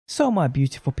So my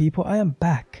beautiful people, I am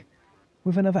back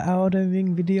with another Elden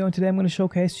Ring video, and today I'm going to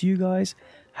showcase to you guys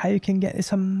how you can get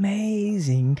this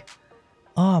amazing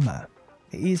armor.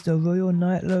 It is the Royal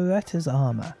Knight Loretta's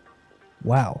armor.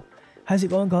 Wow. How's it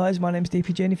going, guys? My name's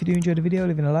DPJ, and if you do enjoy the video,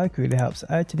 leaving a like really helps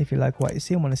out, and if you like what you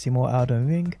see and want to see more Elden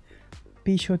Ring,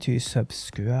 be sure to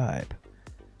subscribe.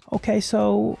 Okay,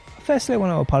 so firstly I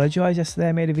want to apologise. Yesterday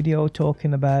I made a video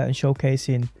talking about and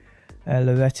showcasing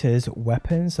Loretta's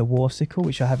weapons, the war sickle,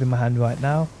 which I have in my hand right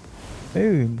now,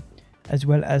 boom, as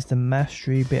well as the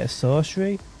mastery bit of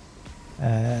sorcery,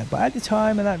 but at the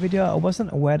time of that video I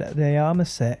wasn't aware that the armor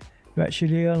set you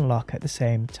actually unlock at the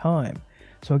same time.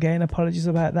 So again, apologies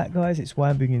about that, guys. It's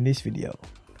why I'm bringing this video.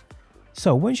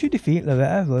 So once you defeat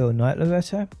Loretta, Royal Knight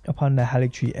Loretta, upon the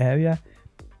Haligtree area,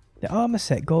 the armor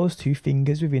set goes 2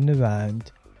 fingers within the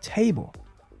round table,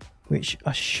 which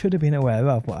I should have been aware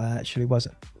of, but I actually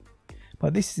wasn't.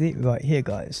 But this is it right here,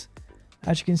 guys.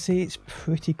 As you can see, it's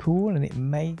pretty cool, and it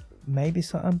may be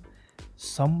something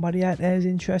somebody out there is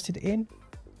interested in.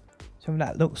 Something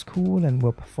that looks cool and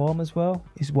will perform as well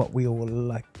is what we all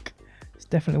like. It's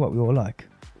definitely what we all like.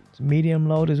 It's medium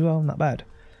load as well, not bad.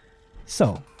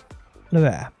 So,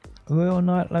 Loretta. Royal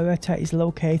Knight Loretta is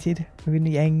located within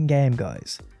the end game,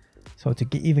 guys. So to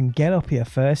even get up here,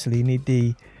 firstly you need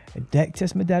the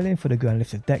Dectus medallion for the Grand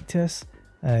Lift of Dectus.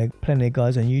 Plenty of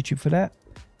guys on YouTube for that.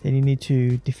 Then you need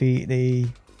to defeat the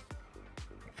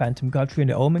Phantom Godfrey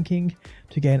and the Omen King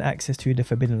to gain access to the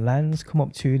Forbidden Lands. Come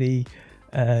up to the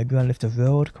Grand Lift of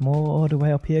Road. Come all the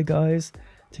way up here, guys,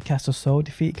 to Castle Soul.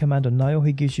 Defeat Commander Niall.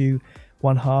 He gives you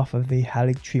 1/2 of the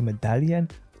Haligtree medallion.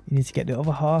 You need to get the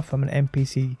other half from an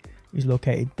NPC who's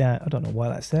located down. I don't know why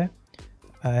that's there.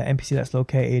 NPC that's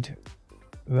located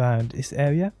around this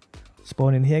area.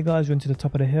 Spawn in here, guys. Run to the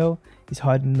top of the hill. He's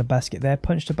hiding in the basket there.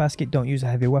 Punch the basket. Don't use a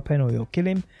heavy weapon or you'll kill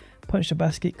him. Punch the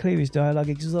basket. Clear his dialogue.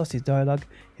 Exhaust his dialogue.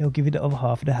 He'll give you the other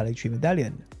half of the Haligtree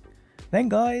medallion. Then,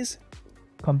 guys,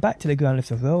 come back to the Grand Lift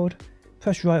of Road.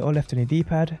 Press right or left on your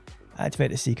D-pad.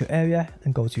 Activate the secret area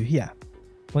and go to here.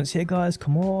 Once here, guys,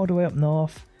 come all the way up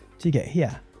north to get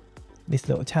here. This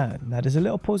little town. Now there's a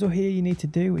little puzzle here you need to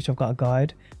do, which I've got a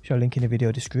guide, which I'll link in the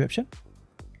video description.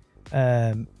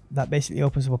 That basically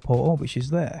opens up a portal, which is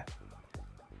there.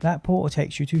 That portal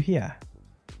takes you to here.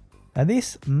 Now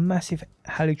this massive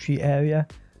Haligtree area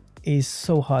is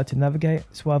so hard to navigate,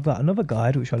 so I've got another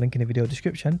guide, which I'll link in the video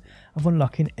description, of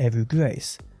unlocking every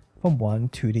grace from one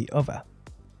to the other.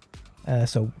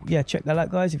 So yeah, check that out,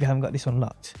 guys, if you haven't got this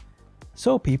unlocked.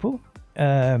 So people,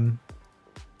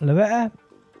 Loretta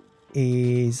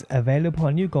is available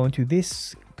on you going to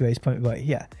this grace point right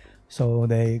here. So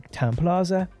the town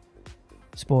plaza.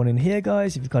 Spawn in here,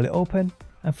 guys, if you've got it open,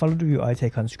 and follow the route I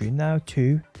take on screen now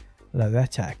to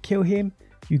Loretta. Kill him,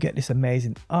 you get this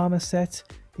amazing armor set,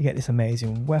 you get this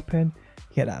amazing weapon,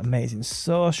 you get that amazing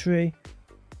sorcery,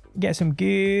 you get some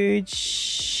good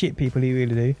shit, people, you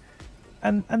really do.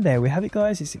 And there we have it,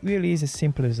 guys. It really is as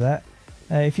simple as that.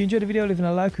 If you enjoyed the video, leaving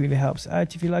a like really helps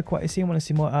out. If you like what you see and want to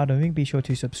see more Elden Ring, be sure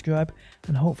to subscribe,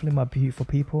 and hopefully, my beautiful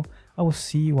people, I will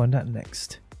see you on that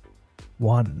next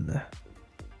one.